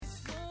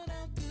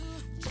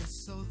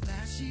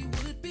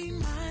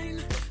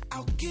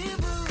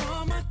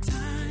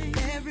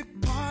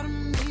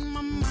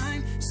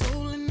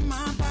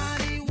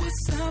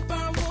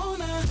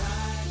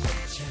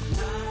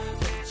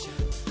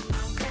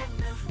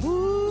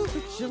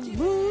I wanna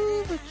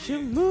ride with you,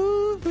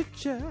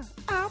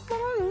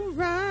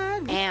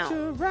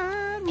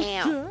 ride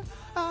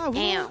with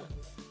you.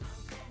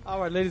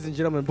 All right, ladies and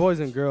gentlemen, boys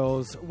and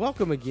girls,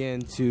 welcome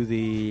again to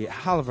the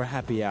Holliver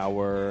Happy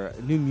Hour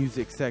new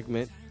music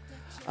segment.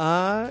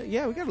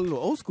 Yeah, we got a little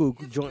old school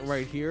joint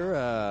right here.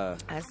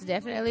 That's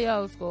definitely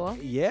old school.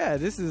 Yeah,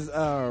 this is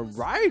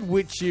Ride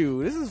With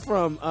You. This is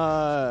from,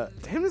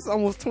 this is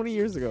almost 20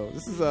 years ago.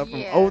 This is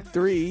from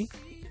 03.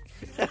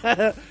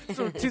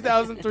 From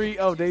 2003.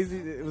 Oh, Daisy,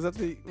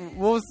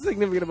 what was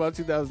significant about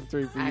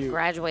 2003 for you? I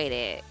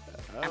graduated.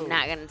 Oh. I'm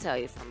not going to tell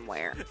you from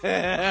where.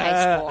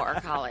 High school or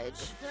college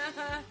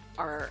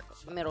or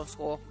middle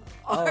school.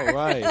 All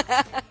right.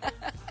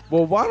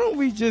 Well, why don't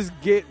we just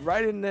get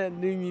right in that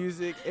new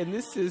music? And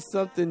this is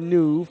something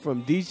new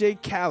from DJ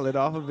Khaled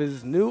off of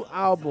his new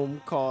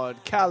album called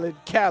Khaled.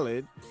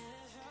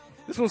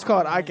 This one's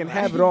called I Can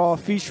Have It All,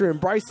 featuring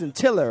Bryson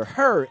Tiller,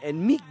 Her,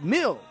 and Meek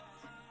Mill.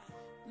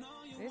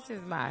 This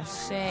is my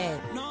shit.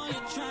 No,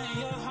 you're trying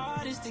your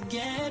hardest to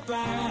get by.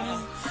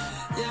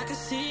 Yeah, I can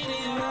see it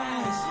in your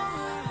eyes.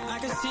 I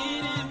can see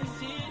it in.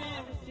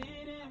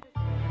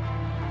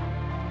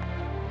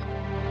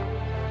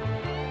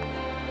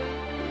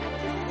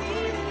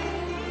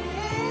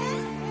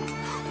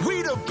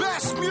 We the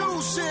best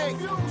music.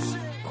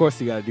 Of course,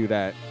 you gotta do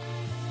that.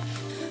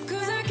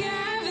 Cause I can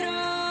have it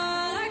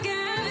all. I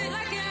can have it.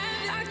 I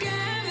can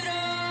have it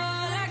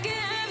all. I can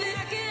have it.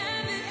 I can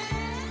have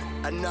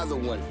it. Another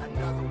one.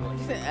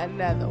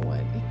 Another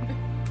one.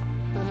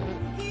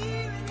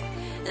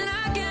 And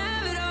I can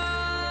have it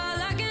all.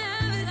 I can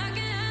have it. I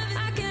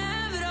can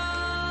have it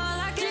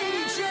all. I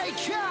can DJ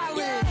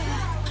Khaled.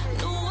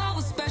 Knew I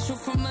was special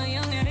from a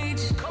young age.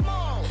 Come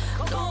on.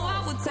 Knew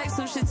I would take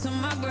some shit to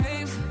my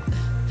grave.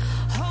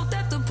 Hope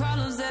that the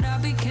problems that I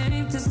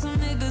became to some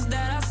niggas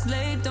that I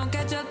slayed don't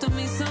catch up to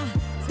me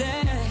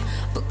someday.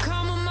 But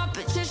come on, my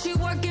bitch, and she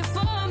working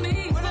for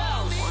me.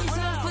 One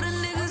time for the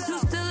niggas who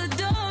still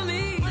adore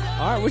me.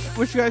 All right,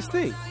 what you guys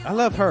think? I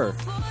love Her.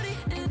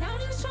 And I'm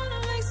just trying to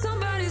make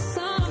somebody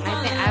something.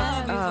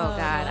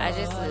 I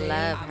just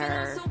love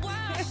her.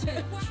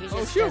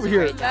 She over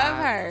here. Love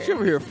her. She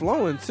over here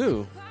flowing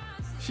too.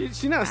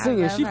 She not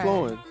singing, she her.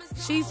 flowing.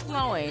 She's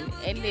flowing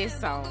in this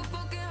song.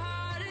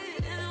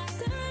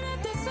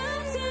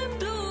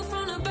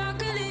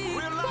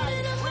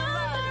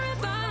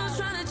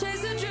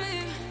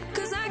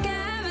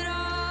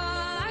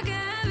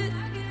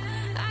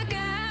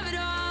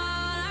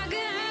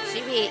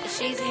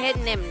 She's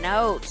hitting them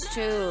notes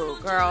too,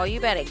 girl. You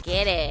better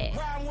get it.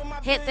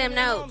 Hit them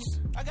notes.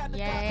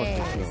 Yay.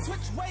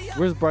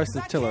 Where's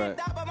Bryson Tiller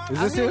at? Is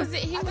this him?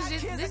 He was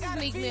just. This is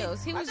Meek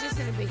Mills. He was just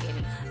in the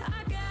beginning.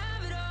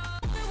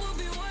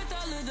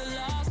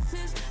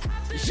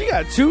 She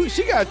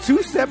got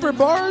two separate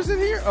bars in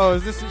here. Oh,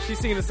 is this she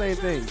singing the same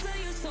thing?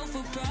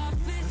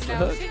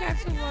 No, she got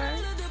two more.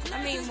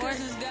 I mean, more.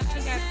 She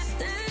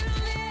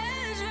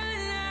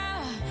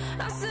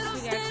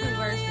got two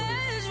verses.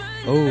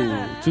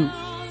 Oh, two.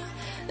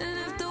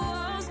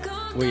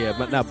 Well, yeah,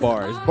 but not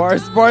bars.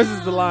 Bars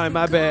is the line.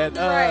 My bad.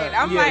 Right.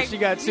 I'm yeah, like, she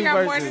got two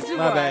more verses. than two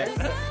My bars.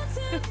 bad.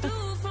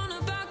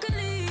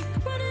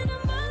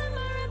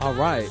 All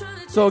right.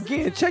 So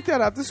again, check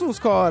that out. This one's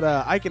called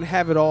I Can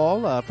Have It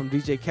All from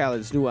DJ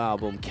Khaled's new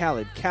album,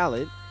 Khaled.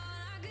 And,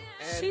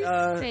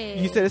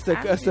 you said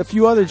it's a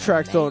few other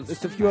tracks on.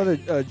 It's a few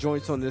other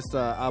joints on this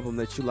album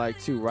that you like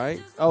too,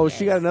 right? Oh, yes.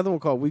 She got another one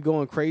called We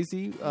Going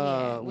Crazy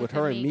with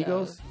her and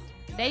Migos.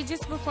 They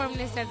just performed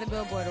this at the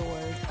Billboard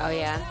Awards. Oh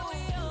yeah.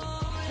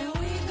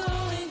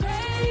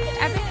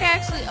 I think they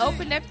actually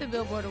opened up the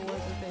Billboard Awards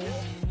with this.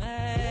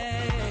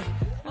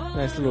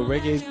 Nice little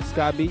reggae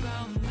ska beat.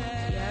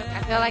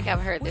 I feel like I've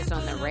heard this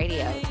on the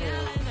radio too.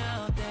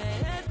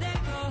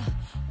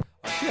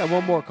 She got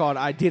one more called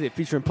I Did It,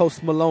 featuring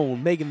Post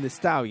Malone, Megan Thee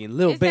Stallion,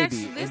 Lil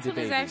Baby. This one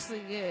is actually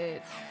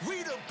good.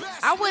 We the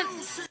best I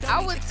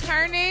would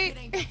turn it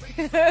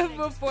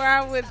before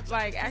I would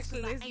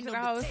actually listen to the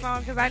whole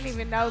song because I didn't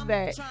even know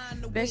that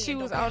she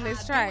was on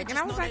this track, and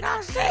I was like,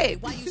 oh shit.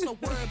 Why you so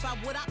worried about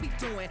what I be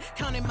doing?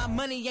 Counting my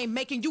money ain't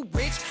making you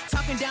rich.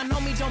 Talking down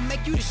on me don't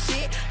make you the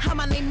shit. How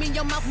my name in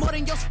your mouth more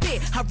than your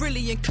spit. I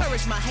really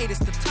encourage my haters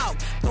to talk.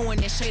 Throwing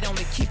that shade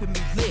only keeping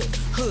me lit.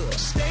 Hood.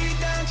 Stayed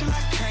down till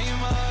I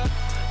came up.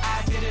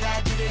 I did it. 10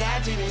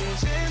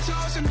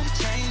 toes and never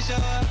changed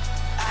up.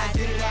 I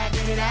did it. Got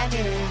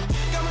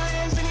my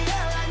hands in the air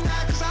right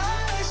now 'cause I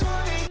always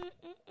want it.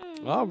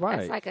 All right.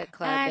 That's like a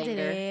club I banger. did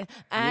it.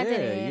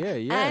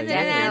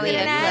 Definitely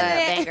a club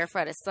banger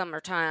for the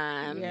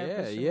summertime.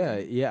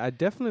 Yeah. I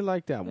definitely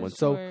like that one.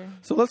 Sure.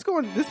 So let's go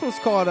on. This one's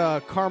called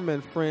Karma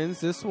and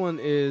Friends. This one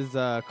is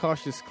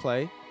Cautious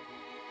Clay.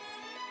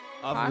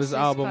 Off of his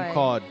album Clay.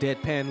 called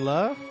Deadpan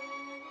Love.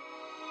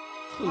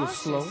 It's a little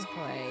slow.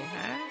 Clay,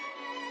 huh?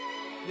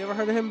 You ever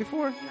heard of him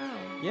before? No.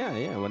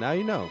 Yeah. Well, now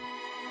you know.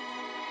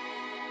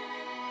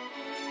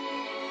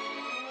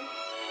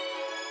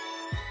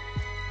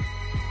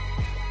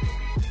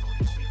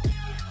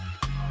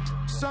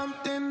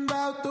 Something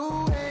about the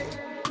way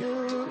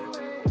you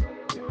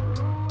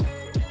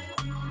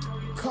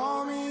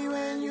call me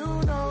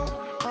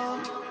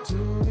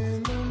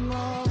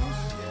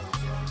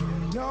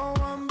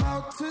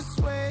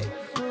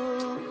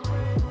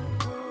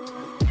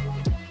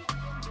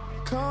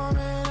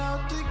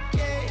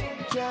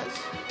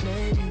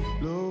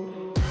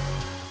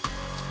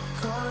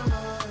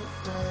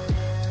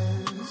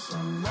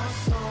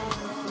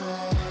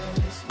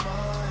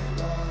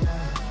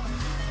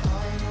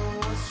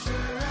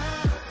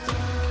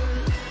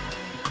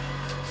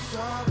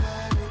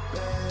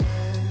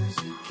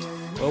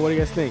Well, what do you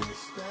guys think?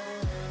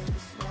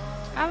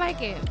 I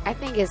like it. I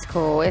think it's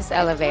cool. It's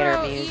elevator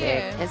real, music.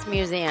 yeah. It's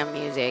museum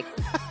music.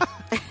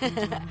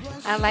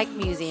 I like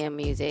museum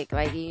music.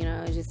 Like, you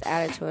know, just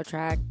add it to a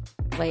track,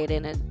 play it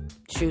in a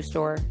shoe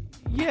store.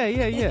 Yeah.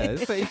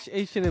 It's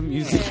H&M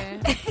music.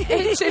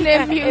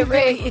 H&M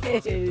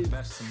music.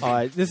 All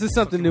right, this is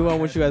something new I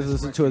want you guys to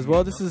listen to as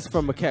well. This is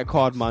from a cat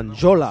called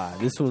Manjola.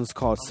 This one's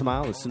called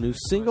Smile. It's a new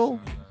single.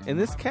 And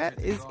this cat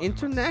is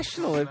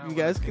international, if you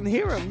guys can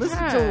hear him. Listen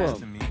to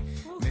him.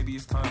 Maybe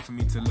it's time for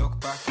me to look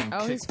back and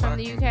Oh, he's from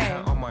the UK.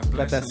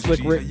 Got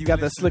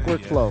that slick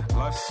Rick flow.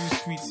 Life's too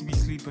sweet to be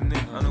sleeping in.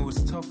 I know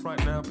it's tough right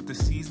now, but the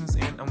season's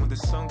in, and when the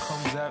sun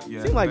comes out,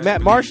 yeah. Seems like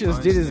Matt Martians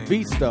did his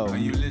beats though. Are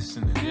you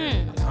listening?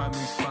 Time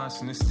moves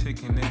fast and it's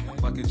ticking in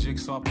like a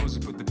jigsaw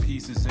puzzle. Put the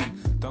pieces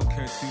in. Don't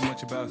care too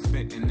much about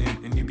fitting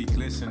in, and you be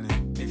glistening.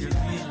 If you're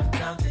feeling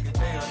down, take a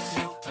day or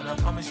two, and I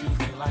promise you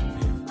feel like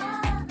me.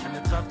 And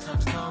the tough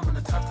times come and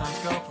the tough times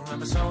go.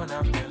 Remember showing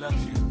out there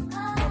loves you.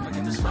 Don't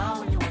forget to smile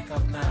when you wake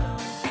up now.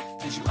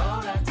 Cause you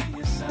owe that to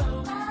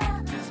yourself.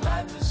 Cause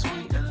life is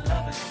sweet and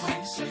love is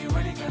free. So you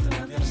really got to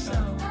love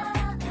yourself.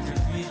 If you're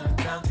feeling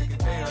down, take a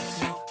day or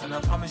two, and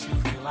I promise you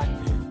feel like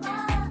me.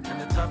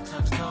 And the tough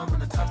times come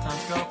and the tough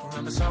times go.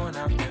 Remember someone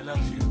out there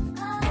loves you.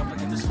 Don't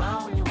forget to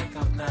smile when you wake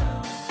up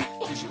now.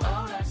 Cause you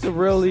owe that. It's a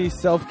really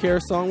self-care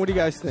song. What do you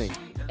guys think?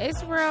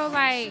 It's real,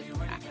 like,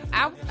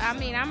 I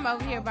mean, I'm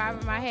over here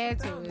bobbing my head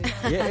to it.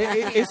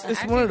 Yeah, it's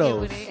I one of can get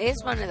those. with it.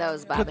 It's one of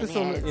those bobbing this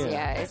on the- heads. yeah.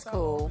 Yeah, it's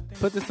cool.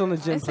 Put this on the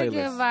gym It's a good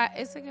playlist. vibe.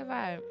 It's a good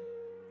vibe.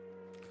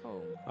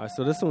 Cool. All right,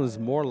 so this one is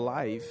More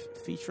Life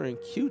featuring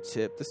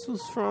Q-Tip. This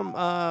was from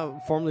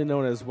formerly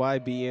known as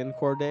YBN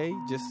Corday,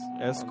 just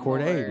as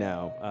Corday Lord.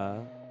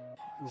 now.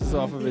 This is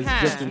off of his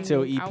Just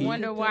Until EP. I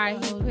wonder why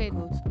he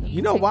put.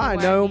 You know why?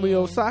 Naomi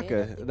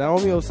Osaka.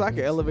 Naomi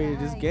Osaka elevated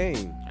his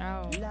game.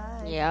 Oh.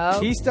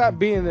 Yep. He stopped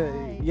being a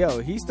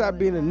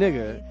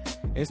nigga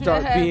and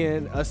started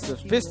being a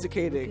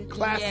sophisticated,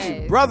 classy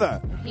Yes.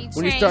 brother He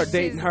when he started changed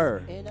dating his-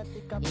 her.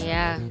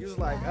 Yeah. He was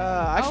like,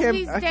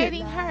 He's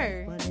dating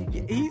her.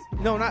 He's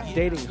not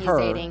dating He's her.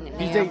 dating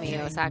Naomi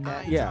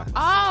Osaka. Yeah.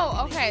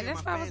 Oh, okay.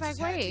 That's why I was like,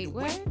 wait,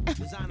 what?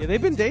 Yeah,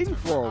 they've been dating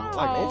for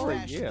like over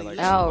a year. Like,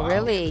 Oh, wow.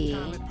 really?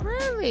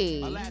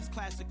 Really? I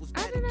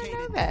did not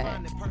know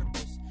that.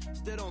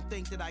 Still don't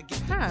think that I get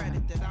the Huh.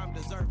 credit that I'm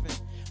deserving.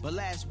 But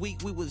last week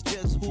we was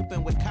just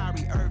hooping with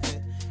Kyrie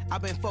Irving.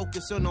 I've been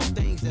focusing on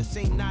things that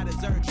seem not as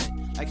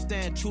urgent, like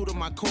staying true to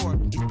my core.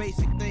 These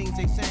basic things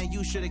they saying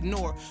you should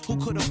ignore. Who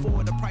could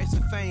afford the price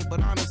of fame?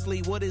 But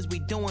honestly, what is we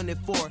doing it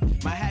for?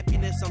 My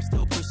happiness, I'm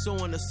still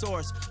pursuing the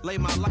source. Lay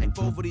my life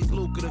over these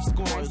lucrative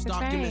scores. Price of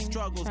Document fame.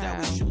 struggles that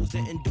we choose to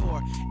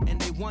endure. And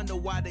they wonder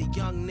why the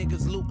young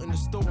niggas looting the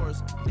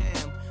stores.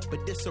 Damn,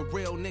 but this a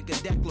real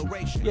nigga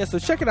declaration. Yeah, so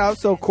check it out.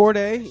 So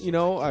Corday, you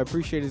know, I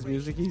appreciate his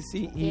music. He's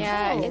He's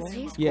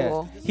cool.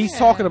 cool. He's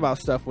talking about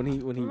stuff when he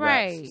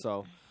Right. raps.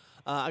 So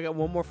I got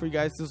one more for you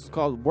guys. This is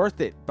called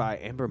 "Worth It" by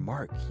Amber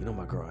Mark. You know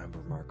my girl Amber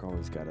Mark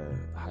always gotta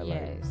highlight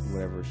Yes.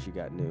 whatever she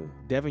got new.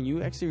 Devin,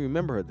 you actually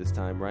remember her this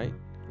time, right?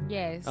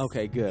 Yes.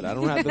 Okay, good. I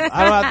don't have to.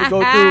 I don't have to go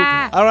through.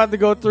 I don't have to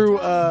go through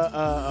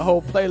a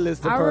whole playlist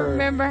of I her.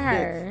 remember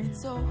her.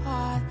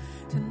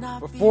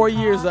 For 4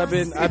 years, I've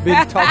been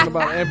talking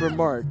about Amber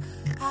Mark.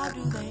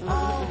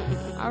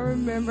 I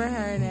remember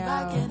her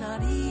now.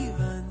 cannot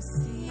even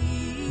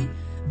see,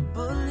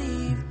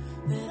 believe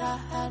that I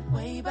had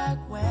way back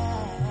when.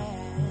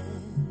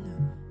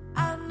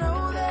 I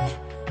know that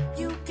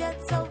you get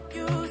so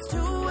used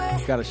to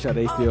it. Gotta shut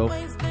A Field.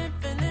 Always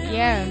living in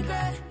Yeah.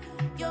 regret.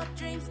 Your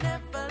dreams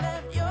never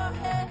left your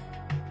head.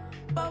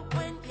 But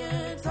when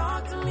you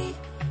talk to me,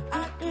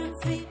 I can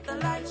see the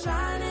light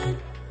shining.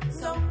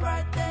 So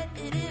bright that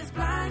it is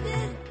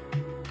blinding.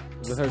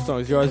 With her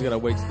songs, you always gotta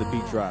wait till the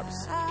beat drops.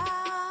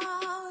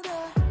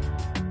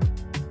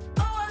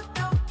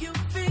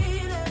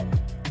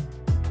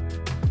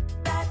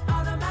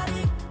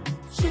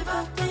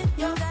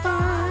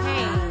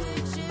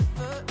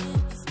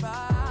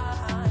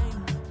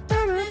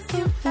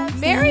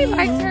 Mary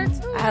likes her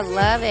too. I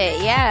love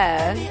it.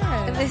 Yeah.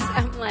 Yeah.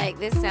 I'm like,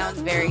 this sounds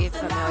very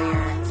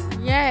familiar.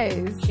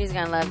 Yes. She's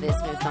gonna love this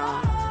new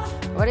song.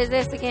 What is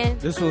this again?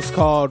 This one's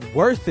called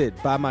 "Worth It"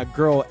 by my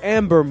girl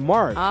Amber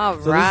Mark. All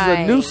so right. this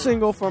is a new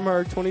single from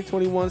her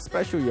 2021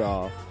 special,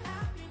 y'all.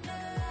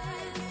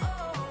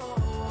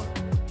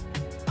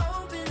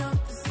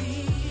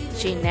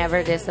 She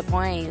never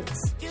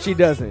disappoints. She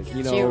doesn't,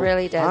 you know. She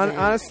really doesn't.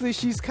 Honestly,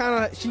 she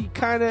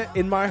kind of,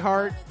 in my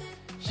heart,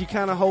 she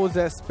kind of holds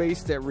that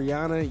space that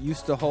Rihanna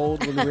used to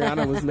hold when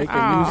Rihanna was making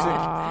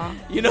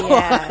music. You know?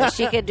 Yeah,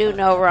 she could do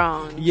no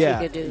wrong. Yeah,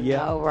 She could do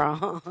yeah. no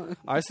wrong. All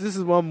right, so this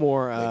is one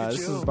more.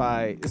 This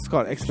is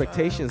called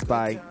 "Expectations"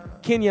 by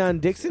Kenyon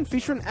Dixon,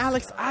 featuring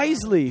Alex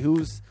Isley,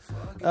 who's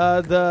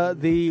the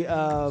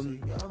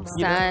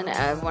Son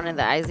of one of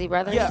the Isley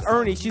brothers? yeah,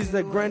 Ernie. She's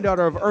the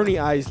granddaughter of Ernie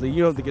Isley,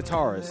 you know, the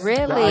guitarist.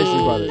 Really? The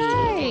Isley brothers.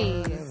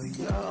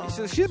 Nice.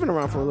 So she's been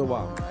around for a little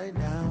while.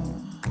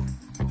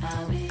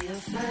 I'll be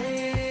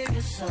afraid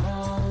your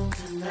song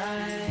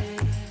tonight.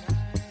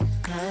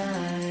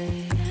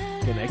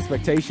 and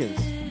Expectations.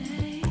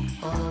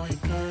 Or we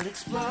could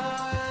explore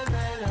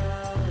that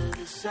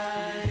other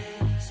side.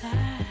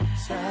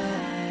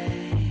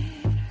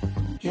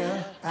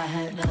 Yeah, I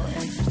had no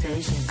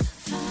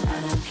expectations.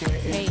 I don't care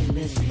if you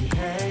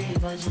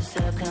misbehave or just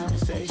have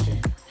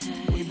conversation.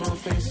 We both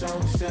face so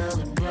we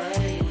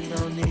celebrate. We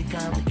don't need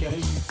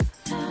complications.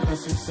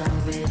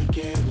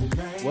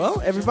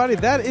 Well, everybody,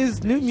 that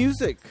is new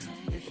music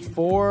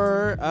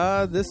for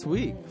this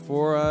week,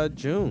 for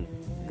June.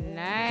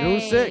 Nice. June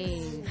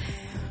 6th.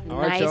 All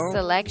right, Nice y'all.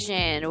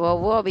 selection. Well,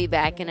 we'll be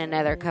back in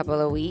another couple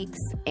of weeks,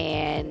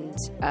 and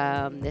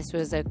this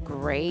was a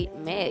great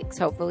mix.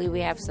 Hopefully, we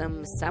have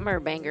some summer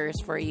bangers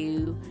for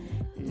you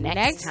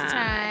next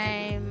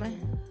time.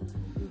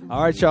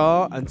 All right,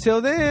 y'all. Until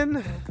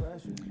then,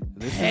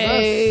 this is us.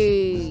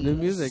 This is new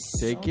music.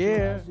 Take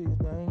care.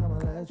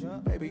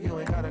 Baby, you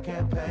ain't got a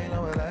campaign,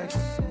 no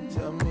election.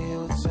 Tell me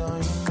what's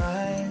on your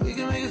mind. We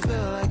can make it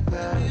feel like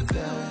that.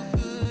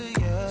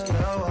 Let's go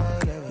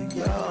whatever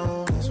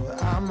go. That's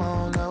what I'm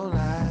on, no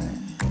lie.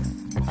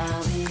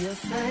 I'll be your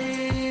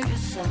favorite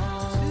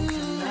song.